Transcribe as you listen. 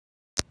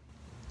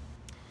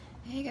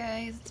Hey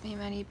guys, it's me,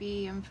 Maddie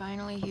B. I'm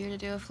finally here to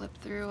do a flip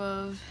through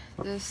of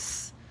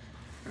this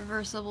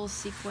reversible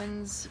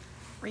sequins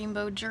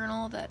rainbow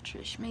journal that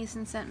Trish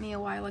Mason sent me a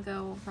while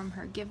ago from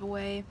her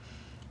giveaway,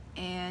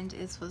 and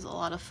it was a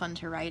lot of fun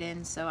to write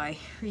in, so I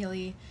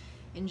really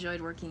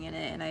enjoyed working in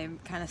it, and I'm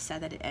kind of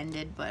sad that it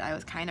ended, but I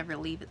was kind of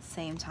relieved at the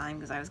same time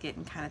because I was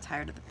getting kind of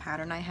tired of the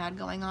pattern I had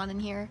going on in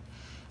here,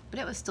 but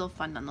it was still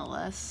fun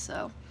nonetheless.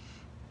 So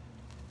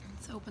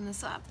let's open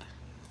this up.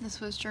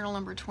 This was journal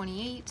number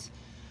 28.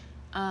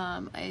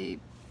 I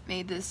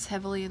made this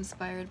heavily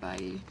inspired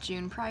by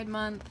June Pride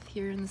Month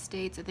here in the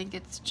States. I think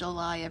it's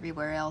July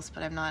everywhere else,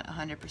 but I'm not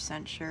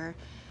 100% sure.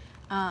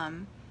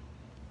 And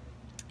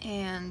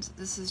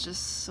this is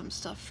just some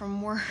stuff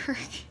from work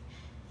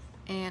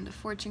and a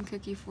fortune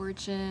cookie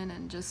fortune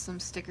and just some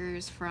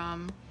stickers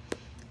from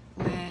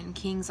when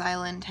Kings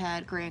Island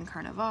had Grand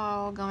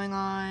Carnival going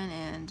on,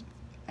 and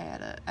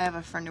I have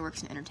a friend who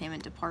works in the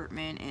entertainment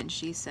department, and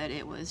she said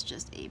it was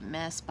just a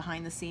mess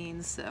behind the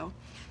scenes, so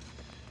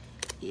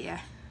yeah.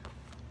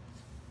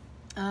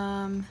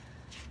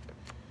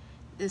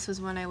 This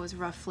was when I was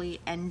roughly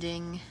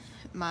ending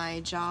my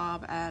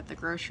job at the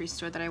grocery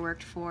store that I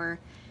worked for,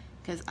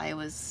 because I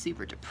was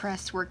super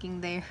depressed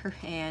working there,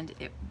 and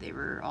they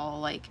were all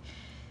like,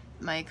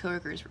 my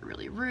coworkers were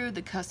really rude,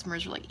 the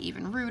customers were like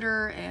even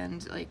ruder,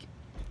 and like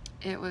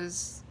it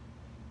was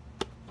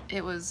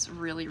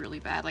really, really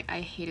bad. Like,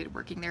 I hated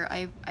working there.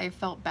 I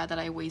felt bad that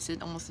I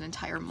wasted almost an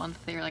entire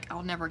month there. Like,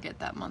 I'll never get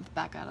that month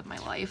back out of my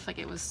life. Like,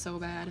 it was so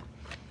bad.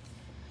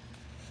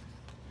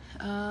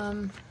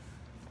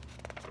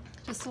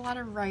 Just a lot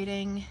of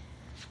writing.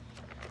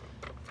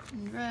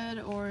 Red,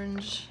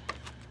 orange,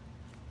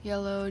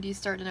 yellow. Do you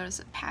start to notice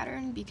a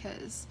pattern?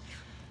 Because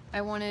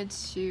I wanted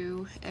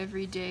to,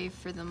 every day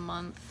for the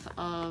month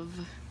of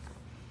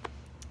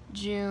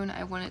June,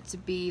 I want it to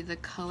be the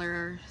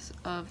colors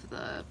of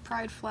the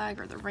pride flag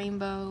or the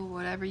rainbow,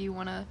 whatever you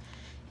want to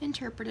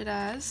interpret it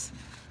as.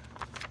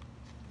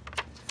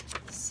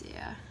 So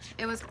yeah,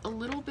 it was a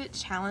little bit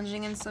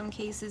challenging in some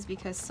cases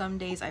because some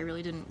days I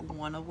really didn't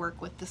want to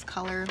work with this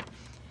color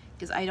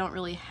because I don't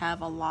really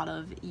have a lot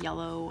of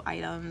yellow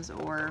items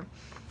or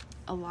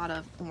a lot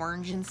of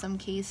orange in some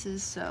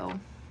cases, so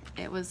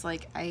it was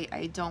like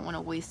I don't want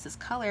to waste this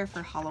color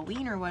for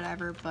Halloween or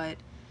whatever, but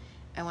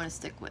I want to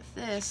stick with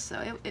this.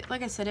 So it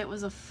like I said, it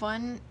was a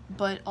fun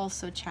but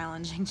also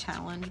challenging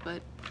challenge.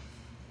 But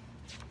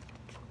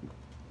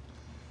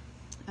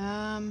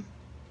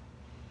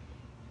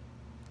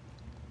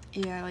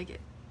yeah, like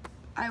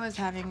I was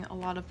having a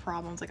lot of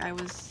problems. Like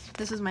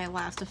this was my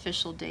last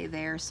official day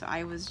there, so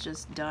I was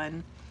just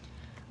done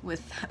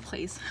with that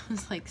place. I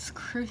was like,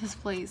 screw this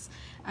place.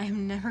 I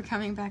am never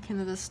coming back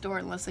into the store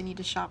unless I need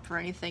to shop for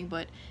anything,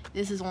 but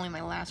this is only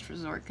my last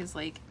resort because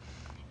like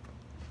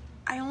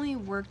I only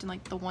worked in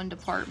like the one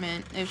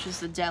department. It was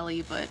just the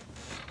deli, but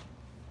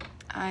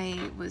I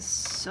was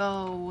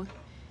so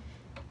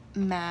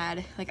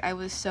mad. Like, I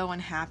was so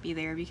unhappy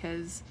there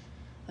because,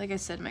 like I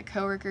said, my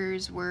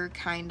coworkers were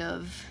kind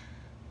of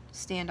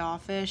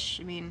standoffish.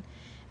 I mean,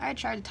 I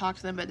tried to talk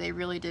to them, but they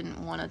really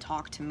didn't want to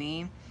talk to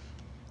me.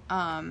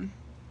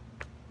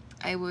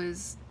 It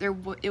was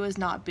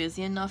not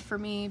busy enough for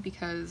me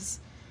because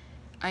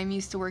I'm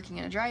used to working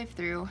in a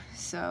drive-thru,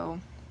 so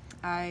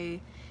I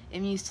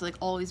am used to like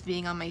always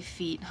being on my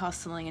feet,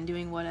 hustling and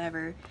doing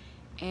whatever,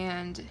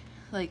 and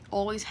like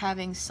always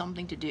having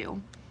something to do.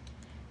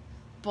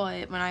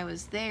 But when I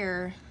was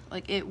there,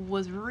 like it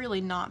was really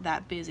not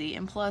that busy,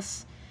 and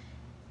plus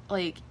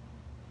like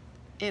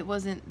it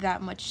wasn't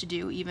that much to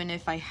do even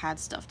if I had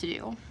stuff to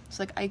do.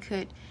 So like I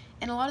could,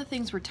 and a lot of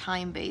things were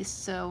time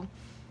based, so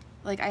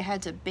like I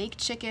had to bake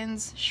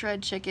chickens,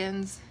 shred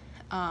chickens,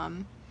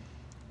 do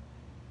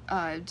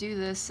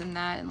this and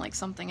that and like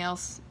something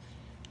else.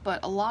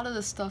 But a lot of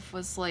the stuff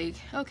was like,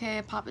 okay,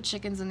 I pop the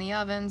chickens in the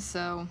oven,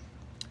 so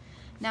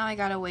now I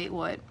gotta wait,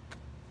 what,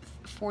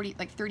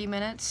 30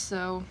 minutes?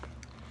 So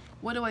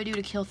what do I do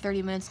to kill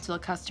 30 minutes until a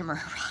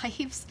customer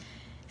arrives?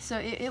 So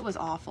it was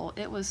awful.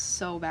 It was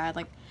so bad.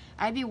 Like,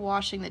 I'd be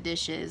washing the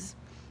dishes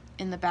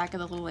in the back of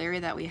the little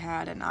area that we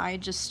had, and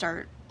I'd just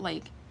start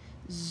like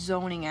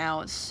zoning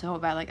out so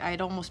bad. Like,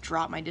 I'd almost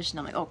drop my dish and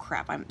I'm like, oh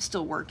crap, I'm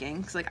still working,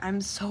 because like I'm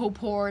so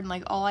bored and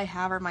like all I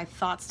have are my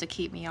thoughts to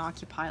keep me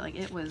occupied. Like,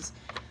 it was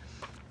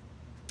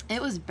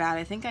bad.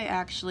 I think I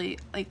actually,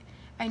 like,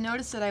 I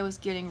noticed that I was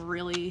getting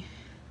really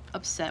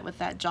upset with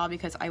that job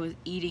because I was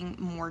eating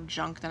more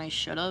junk than I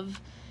should have,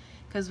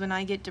 because when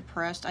I get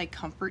depressed I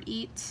comfort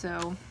eat,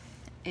 so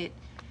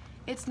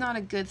it's not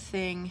a good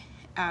thing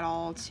at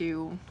all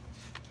to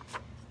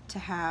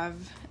have.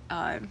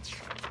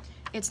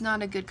 It's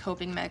not a good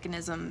coping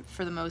mechanism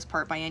for the most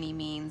part by any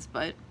means,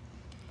 but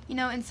you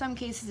know, in some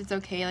cases it's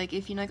okay. Like,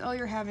 if you know, like, oh,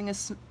 you're having a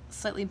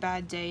slightly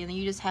bad day and then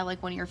you just have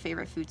like one of your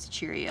favorite foods to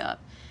cheer you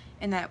up,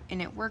 and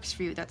it works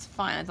for you, that's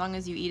fine as long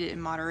as you eat it in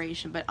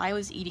moderation. But I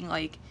was eating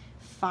like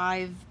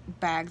 5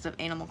 bags of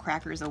animal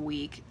crackers a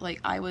week.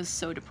 Like, I was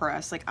so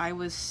depressed. Like, I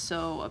was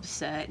so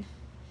upset.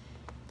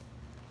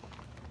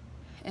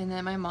 And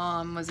then my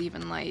mom was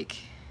even like,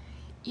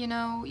 you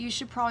know, you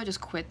should probably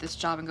just quit this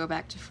job and go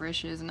back to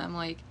Frisch's. And I'm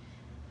like,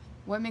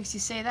 what makes you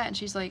say that? And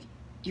she's like,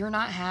 you're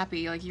not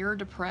happy, like, you're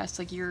depressed,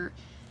 like, you're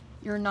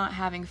not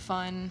having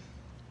fun,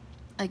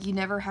 like, you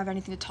never have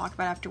anything to talk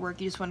about after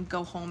work, you just want to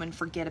go home and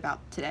forget about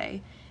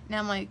today. And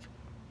I'm like,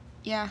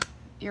 yeah,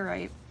 you're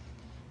right.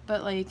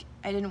 But, like,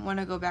 I didn't want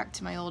to go back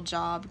to my old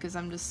job because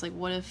I'm just like,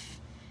 what if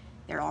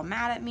they're all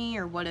mad at me,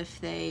 or what if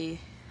they,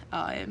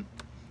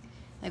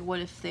 like,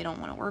 what if they don't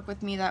want to work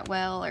with me that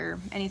well, or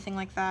anything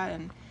like that.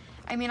 And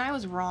I mean, I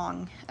was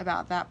wrong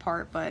about that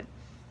part, but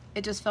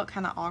it just felt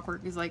kind of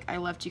awkward because, like, I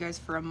left you guys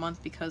for a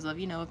month because of,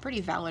 you know, a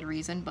pretty valid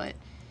reason. But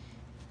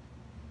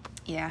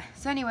yeah,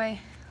 so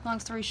anyway, long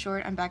story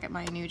short, I'm back at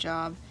my new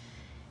job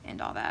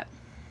and all that,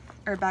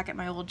 or back at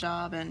my old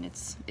job, and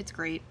it's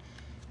great.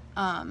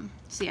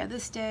 So yeah,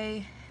 this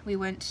day we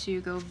went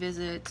to go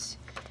visit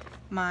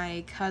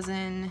my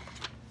cousin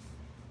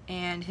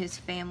and his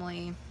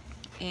family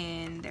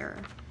in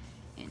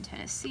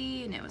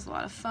Tennessee, and it was a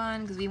lot of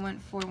fun because we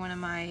went for one of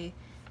my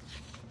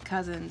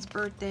cousin's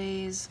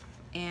birthdays,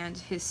 and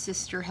his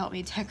sister helped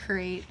me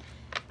decorate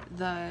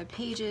the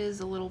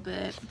pages a little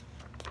bit,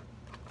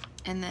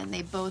 and then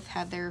they both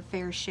had their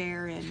fair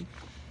share in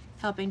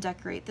helping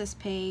decorate this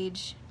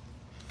page.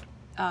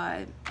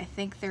 I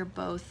think they're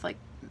both, like,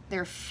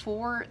 they're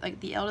 4, like,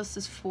 the eldest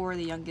is 4,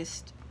 the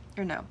youngest,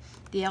 or no,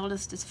 the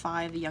eldest is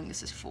 5, the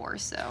youngest is 4,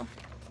 so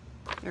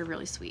they're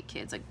really sweet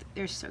kids, like,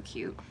 they're so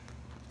cute.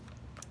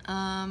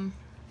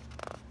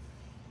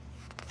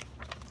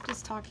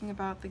 Just talking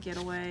about the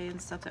getaway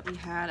and stuff that we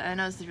had. I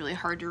know this is really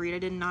hard to read. I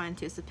did not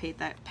anticipate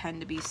that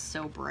pen to be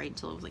so bright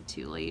until it was, like,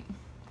 too late.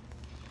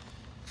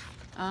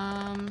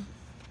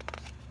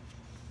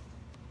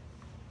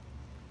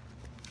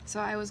 So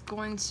I was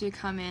going to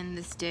come in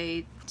this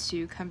day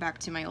to come back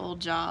to my old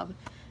job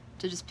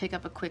to just pick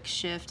up a quick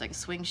shift, like a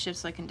swing shift,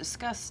 so I can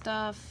discuss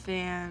stuff,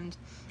 and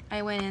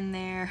I went in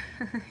there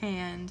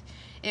and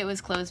it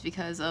was closed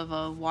because of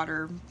a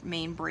water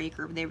main break,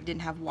 or they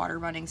didn't have water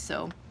running,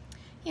 so,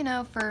 you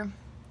know, for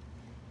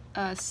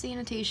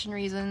sanitation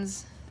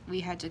reasons, we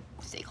had to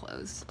stay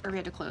closed, or we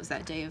had to close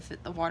that day if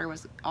the water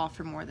was off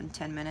for more than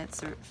 10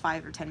 minutes, or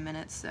 5 or 10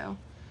 minutes, so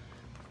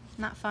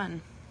not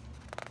fun.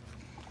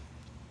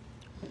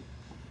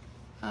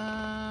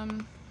 A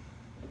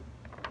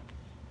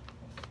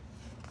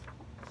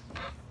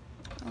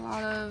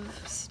lot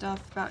of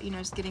stuff about, you know,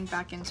 just getting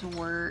back into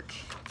work.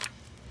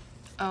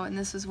 Oh, and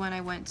this was when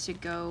I went to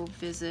go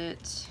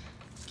visit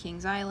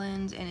Kings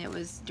Island, and it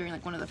was during,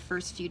 like, one of the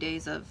first few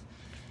days of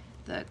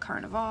the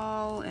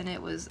carnival, and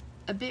it was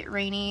a bit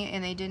rainy,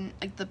 and they didn't,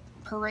 like, the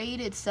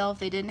parade itself,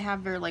 they didn't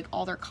have their, like,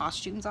 all their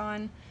costumes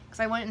on, because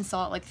I went and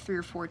saw it, like, 3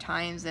 or 4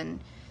 times, and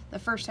the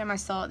first time I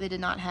saw it, they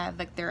did not have,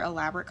 like, their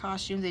elaborate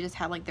costumes, they just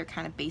had, like, their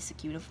kind of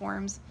basic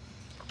uniforms,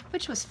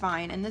 which was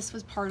fine. And this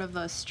was part of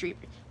a stream.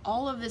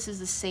 All of this is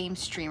the same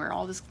streamer.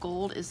 All this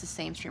gold is the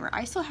same streamer.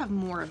 I still have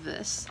more of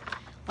this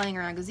laying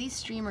around because these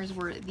streamers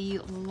were the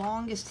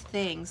longest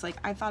things. Like,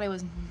 I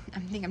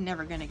think I'm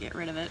never gonna get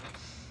rid of it.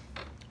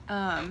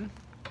 Oh,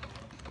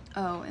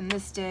 and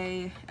this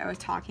day I was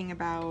talking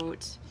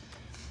about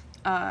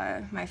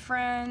my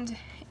friend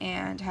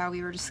and how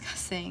we were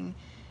discussing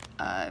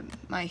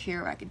My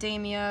Hero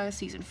Academia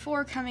Season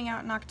 4 coming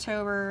out in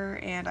October,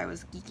 and I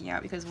was geeking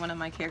out because one of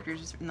my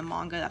characters in the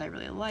manga that I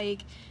really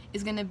like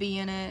is going to be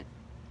in it,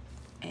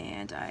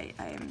 and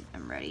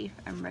I'm ready.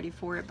 I'm ready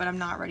for it, but I'm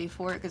not ready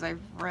for it because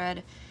I've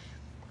read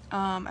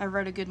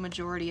a good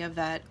majority of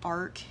that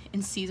arc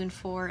in Season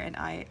 4, and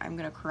I'm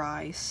gonna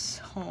cry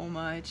so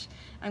much.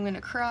 I'm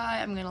gonna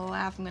cry, I'm gonna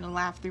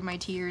laugh through my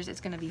tears.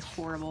 It's gonna be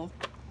horrible.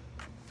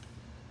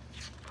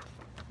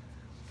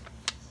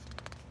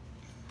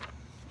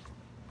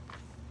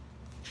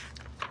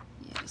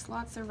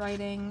 Lots of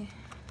writing.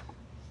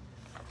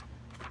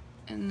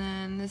 And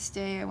then this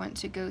day I went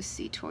to go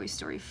see Toy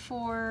Story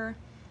 4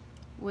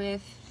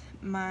 with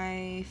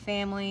my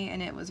family,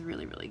 and it was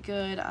really, really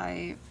good.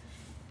 I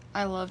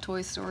love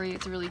Toy Story.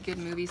 It's a really good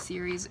movie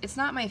series. It's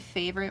not my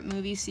favorite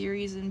movie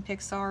series in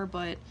Pixar,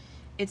 but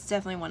it's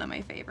definitely one of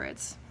my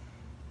favorites.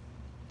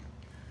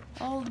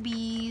 All the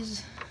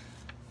bees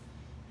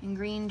and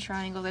green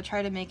triangles. I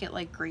tried to make it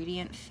like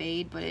gradient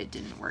fade, but it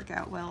didn't work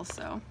out well,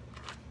 so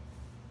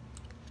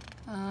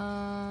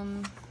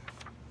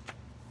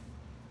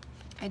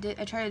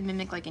I tried to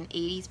mimic like an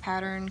 80s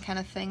pattern kind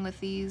of thing with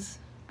these,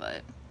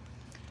 but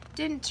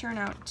didn't turn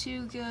out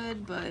too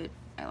good, but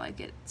I like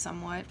it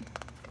somewhat.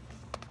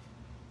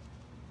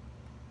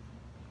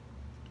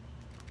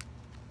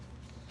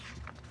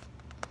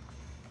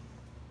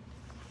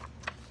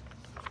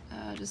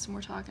 Just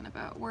more talking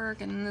about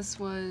work, and this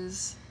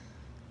was,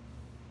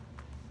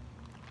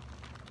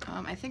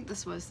 I think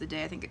this was the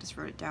day, I think I just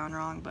wrote it down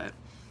wrong, but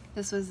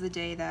this was the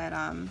day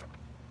that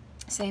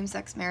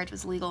same-sex marriage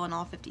was legal in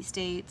all 50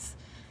 states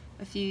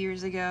a few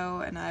years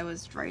ago, and I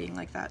was writing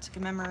like that to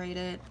commemorate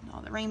it, and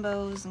all the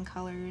rainbows and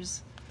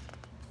colors.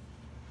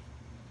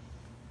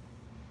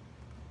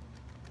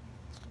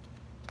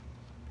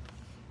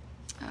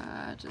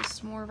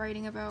 Just more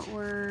writing about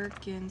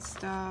work and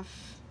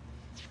stuff.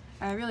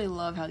 I really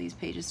love how these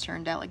pages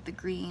turned out, like the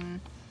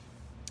green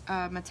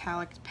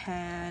metallic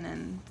pen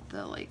and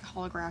the like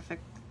holographic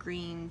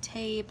green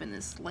tape and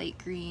this light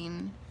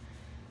green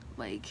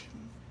like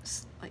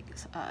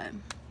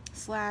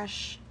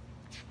slash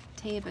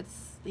tape.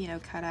 It's, you know,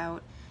 cut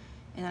out.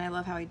 And I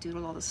love how I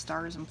doodled all the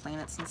stars and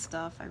planets and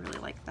stuff. I really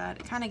like that.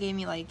 It kind of gave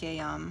me like a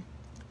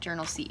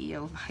Journal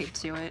CEO vibe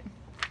to it.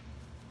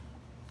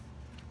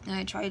 And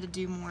I tried to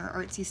do more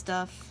artsy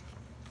stuff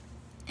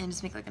and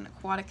just make like an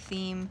aquatic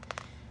theme,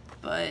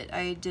 but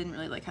I didn't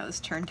really like how this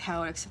turned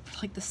out except for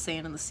like the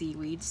sand and the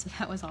seaweed, so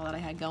that was all that I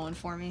had going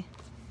for me.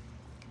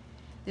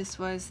 This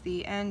was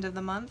the end of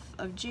the month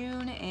of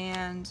June,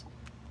 and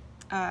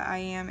I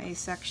am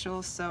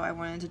asexual, so I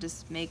wanted to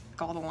just make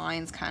all the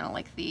lines kind of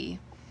like the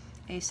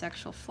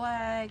asexual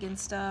flag and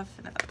stuff,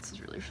 and I thought this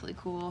was really, really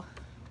cool.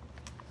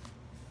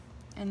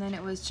 And then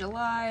it was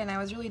July, and I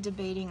was really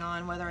debating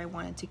on whether I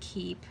wanted to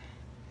keep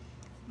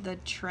the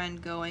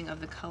trend going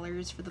of the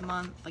colors for the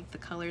month, like the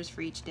colors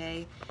for each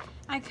day.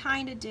 I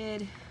kind of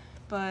did,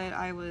 but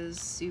I was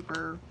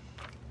super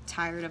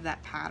tired of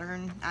that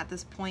pattern at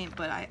this point,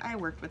 but I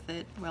worked with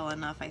it well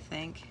enough, I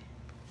think.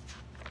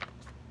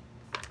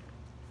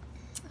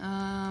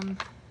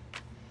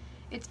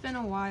 It's been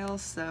a while,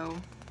 so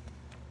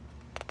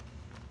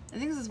I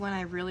think this is when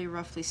I really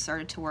roughly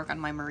started to work on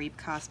my Mareep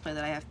cosplay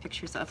that I have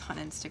pictures of on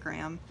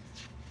Instagram.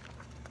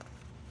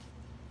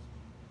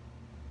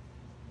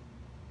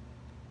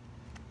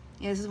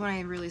 Yeah, this is when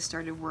I really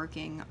started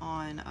working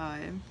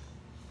on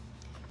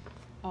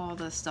all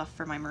the stuff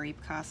for my Mareep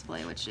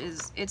cosplay, which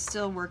is, it's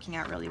still working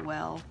out really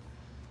well.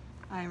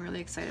 I'm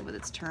really excited with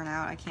its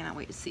turnout. I cannot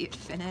wait to see it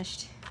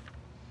finished.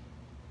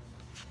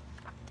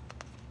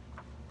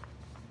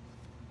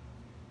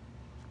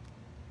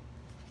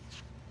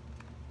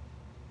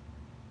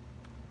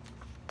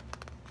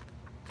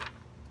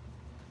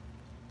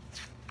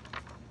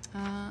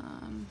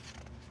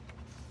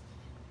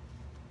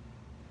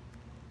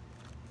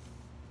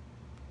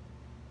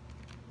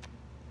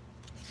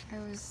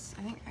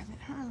 I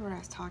don't remember what I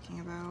was talking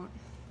about.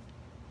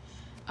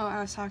 Oh,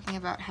 I was talking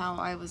about how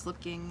I was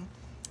looking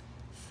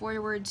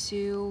forward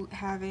to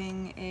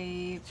having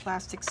a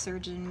plastic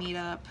surgeon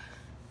meetup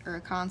or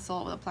a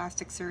consult with a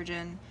plastic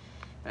surgeon,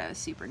 but I was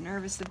super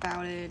nervous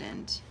about it,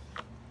 and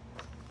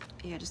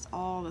yeah, just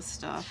all the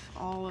stuff,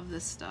 all of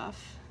this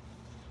stuff.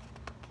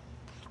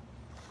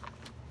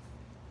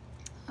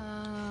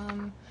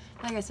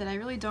 Like I said, I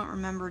really don't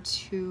remember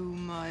too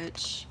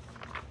much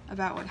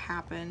about what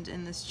happened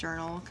in this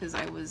journal because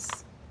it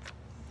was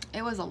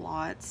a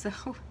lot. So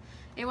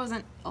it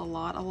wasn't a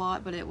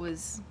lot, but it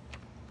was,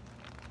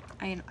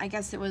 I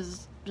guess it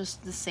was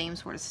just the same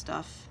sort of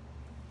stuff.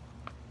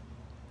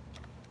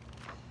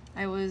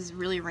 I was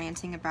really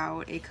ranting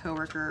about a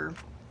coworker,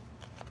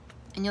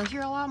 and you'll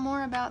hear a lot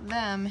more about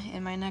them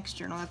in my next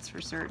journal, that's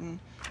for certain.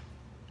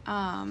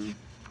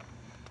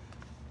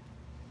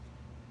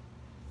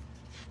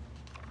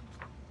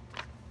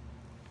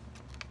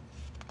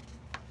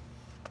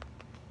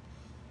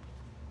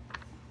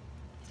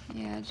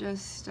 Yeah,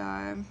 just,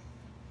 oh,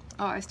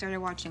 I started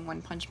watching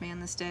One Punch Man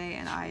this day,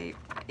 and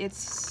it's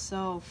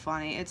so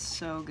funny, it's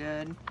so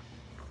good.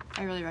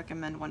 I really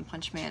recommend One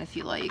Punch Man if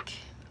you like,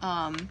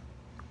 kind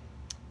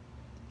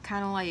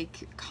of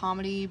like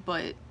comedy,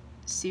 but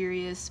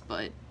serious,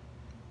 but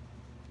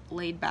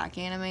laid back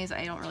animes.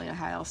 I don't really know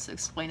how else to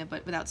explain it,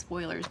 but without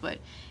spoilers, but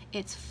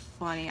it's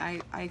funny.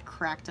 I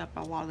cracked up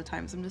a lot of the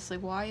times. I'm just like,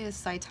 why is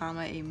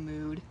Saitama a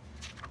mood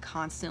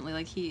constantly?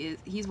 Like,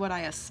 he's what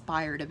I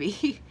aspire to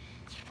be.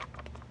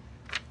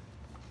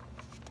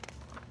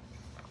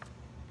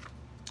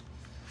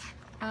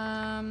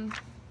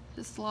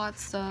 Just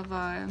lots of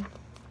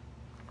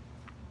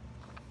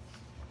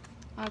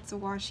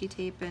washi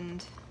tape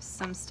and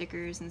some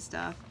stickers and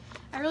stuff.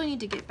 I really need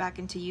to get back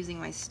into using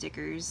my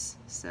stickers,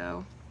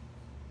 so.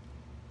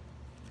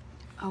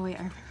 Oh wait, I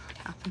remember what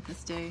happened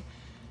this day.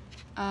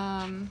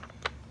 I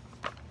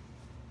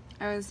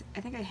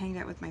think I hanged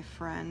out with my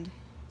friend.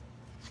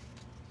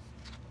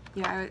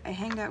 Yeah, I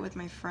hanged out with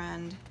my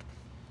friend,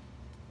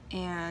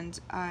 and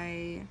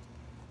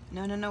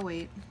no,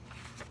 wait.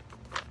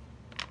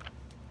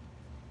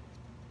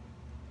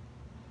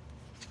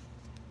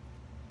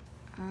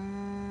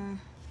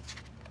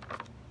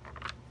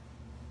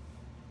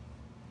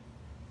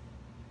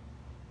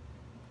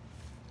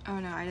 Oh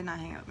no, I did not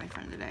hang out with my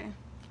friend today.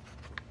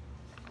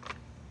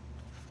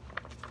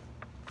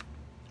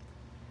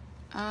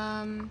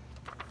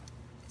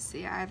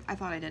 See, I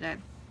thought I did it.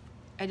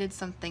 I did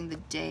something the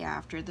day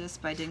after this,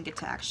 but I didn't get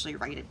to actually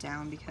write it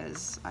down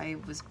because I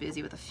was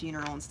busy with a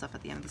funeral and stuff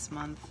at the end of this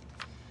month.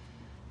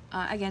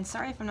 Again,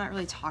 sorry if I'm not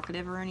really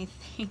talkative or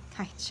anything.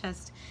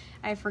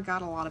 I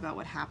forgot a lot about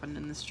what happened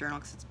in this journal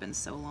because it's been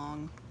so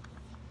long.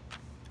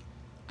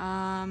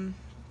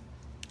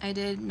 I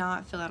did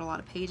not fill out a lot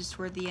of pages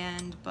toward the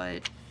end,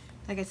 but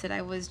like I said,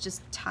 I was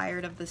just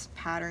tired of this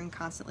pattern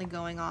constantly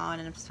going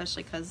on, and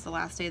especially because the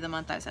last day of the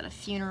month I was at a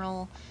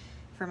funeral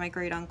for my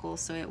great uncle,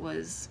 so it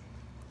was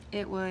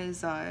kind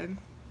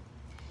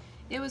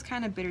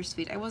of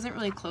bittersweet. I wasn't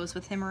really close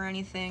with him or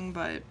anything,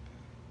 but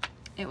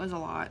it was a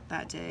lot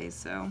that day,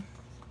 so.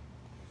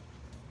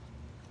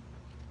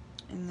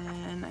 And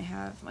then I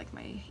have like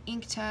my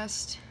ink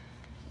test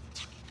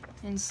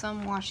and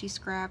some washi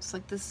scraps.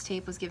 Like this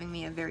tape was giving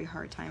me a very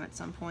hard time at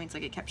some points,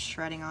 like it kept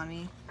shredding on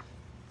me.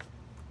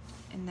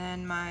 And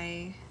then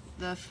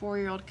the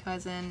 4-year-old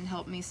cousin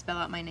helped me spell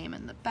out my name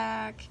in the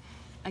back.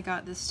 I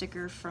got this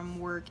sticker from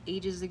work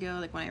ages ago,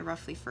 like when I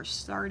roughly first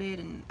started,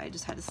 and I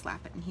just had to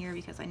slap it in here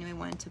because I knew I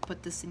wanted to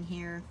put this in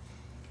here.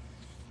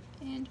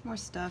 And more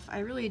stuff. I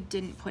really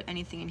didn't put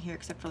anything in here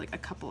except for like a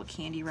couple of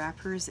candy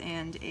wrappers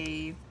and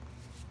a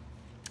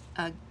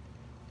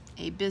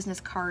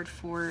business card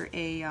for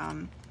a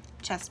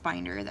chest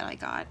binder that I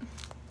got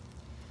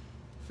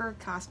for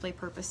cosplay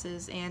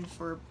purposes and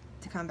to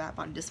combat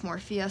body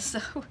dysmorphia.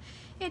 So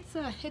it's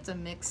a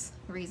mix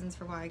of reasons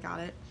for why I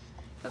got it,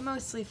 but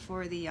mostly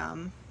for the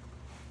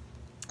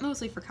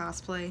mostly for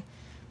cosplay,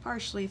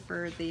 partially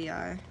for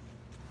the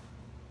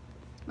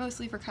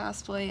mostly for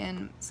cosplay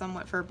and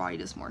somewhat for body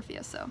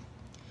dysmorphia. So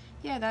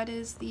yeah, that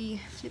is the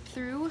flip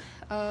through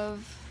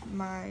of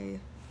my,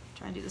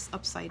 trying to do this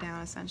upside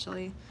down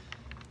essentially,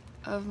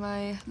 of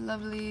my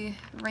lovely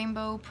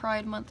Rainbow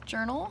Pride Month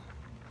journal.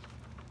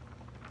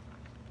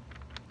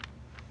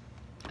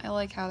 I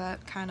like how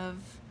that kind of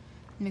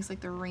makes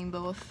like the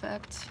rainbow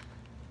effect.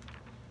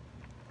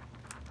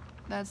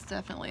 That's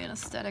definitely an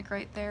aesthetic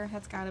right there.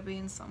 That's gotta be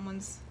in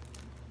someone's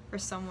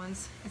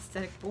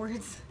aesthetic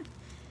boards.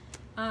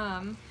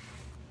 My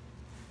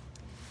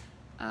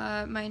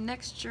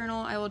next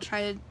journal, I will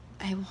try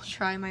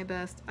my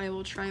best. I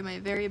will try my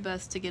very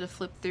best to get a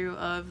flip through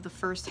of the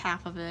first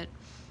half of it,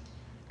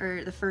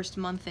 or the first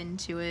month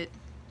into it,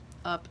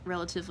 up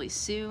relatively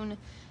soon.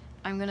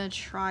 I'm gonna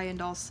try and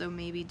also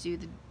maybe do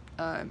the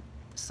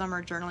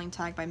summer journaling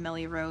tag by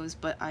Melly Rose,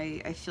 but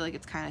I feel like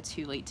it's kind of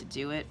too late to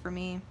do it for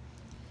me.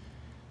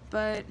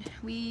 But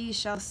we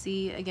shall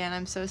see. Again,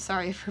 I'm so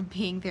sorry for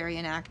being very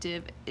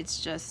inactive. It's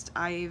just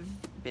I've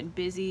been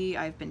busy,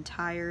 I've been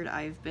tired,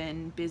 I've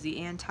been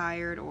busy and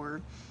tired,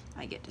 or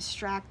I get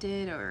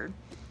distracted or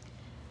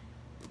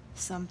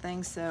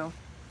something. So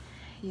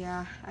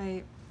yeah,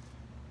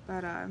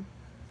 but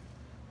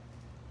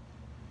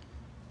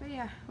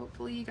yeah,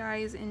 hopefully you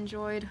guys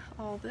enjoyed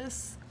all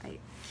this.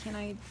 Can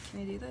I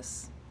do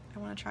this? I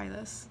want to try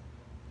this.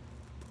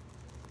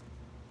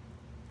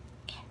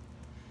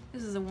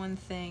 This is the one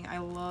thing I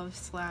love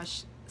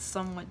 /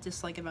 somewhat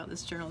dislike about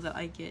this journal, that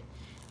I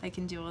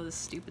can do all this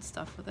stupid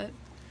stuff with it.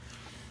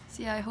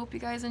 So yeah, I hope you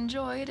guys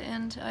enjoyed,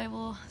 and I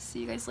will see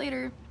you guys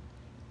later.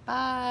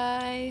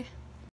 Bye!